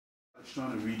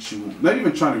trying to reach you, not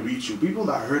even trying to reach you, people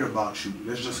that heard about you,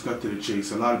 let's just cut to the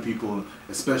chase. A lot of people,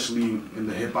 especially in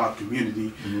the hip-hop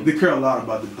community, they care a lot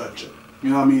about the budget. You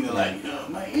know what I mean? They're like, yo,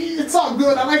 man, it's all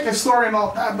good, I like your story and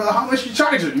all that, but how much you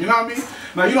charging? You know what I mean?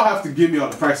 Now, you don't have to give me all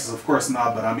the prices, of course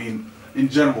not, but I mean, in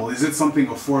general, is it something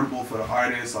affordable for the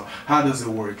artist, or how does it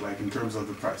work, like in terms of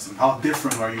the pricing? How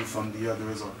different are you from the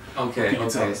others, or can you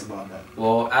tell us about that?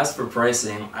 Well, as for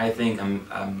pricing, I think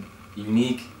I'm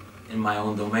unique in my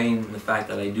own domain in the fact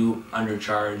that I do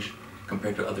undercharge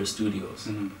compared to other studios.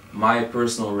 My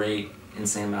personal rate in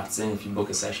Saint Martin, if you book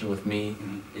a session with me,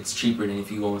 it's cheaper than if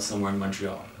you go somewhere in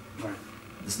Montreal. Right.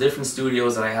 There's different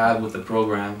studios that I have with the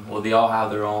program. Well, they all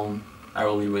have their own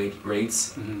hourly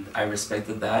rates. I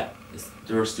respected that. It's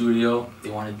their studio. They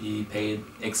want to be paid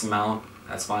X amount.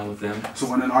 That's fine with them. So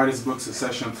when an artist books a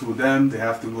session through them, they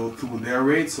have to go through their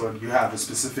rates, or you have a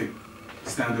specific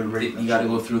standard rate? You got to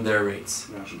go through their rates.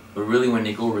 Gotcha. But really, when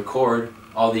they go record,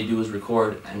 all they do is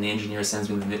record, and the engineer sends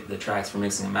me the tracks for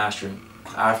mixing and mastering.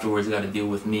 Afterwards, you got to deal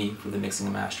with me for the mixing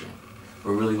and mastering.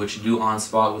 But really, what you do on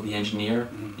spot with the engineer,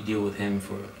 you deal with him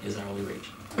for his hourly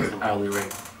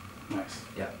rate. Nice.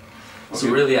 Yeah. Okay. So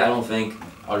really, I don't think,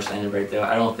 I'll just end it right there,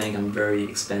 I don't think I'm very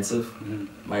expensive.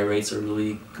 My rates are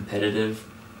really competitive,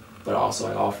 but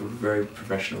also I offer very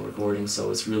professional recording,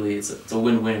 so it's really, it's a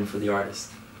win-win for the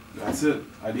artist. That's it.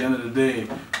 At the end of the day,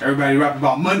 everybody rap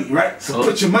about money, right? So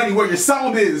put your money where your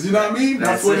sound is, you know what I mean?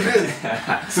 That's what it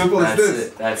is. Simple as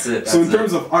this. That's it. So in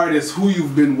terms of artists, who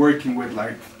you've been working with,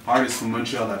 like artists from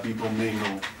Montreal that people may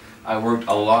know? I worked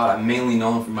a lot. I'm mainly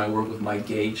known for my work with Mike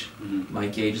Gage.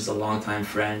 Mike Gage is a longtime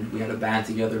friend. We had a band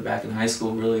together back in high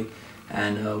school, really,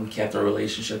 and we kept our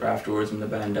relationship afterwards when the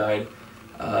band died.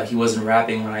 He wasn't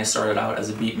rapping when I started out as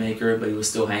a beat maker, but he was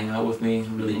still hanging out with me,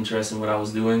 really interested in what I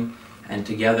was doing. And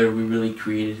together we really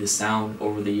created his sound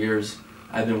over the years.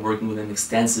 I've been working with him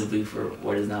extensively for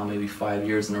what is now maybe 5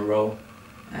 years in a row.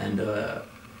 And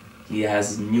he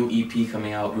has a new EP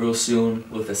coming out real soon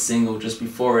with a single just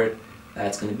before it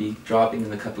that's going to be dropping in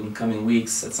the coming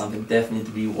weeks. That's something definitely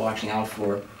to be watching out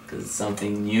for, because it's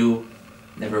something new,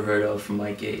 never heard of from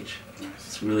Mike Gage.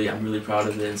 I'm really proud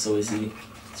of it, and so is he.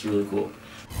 It's really cool.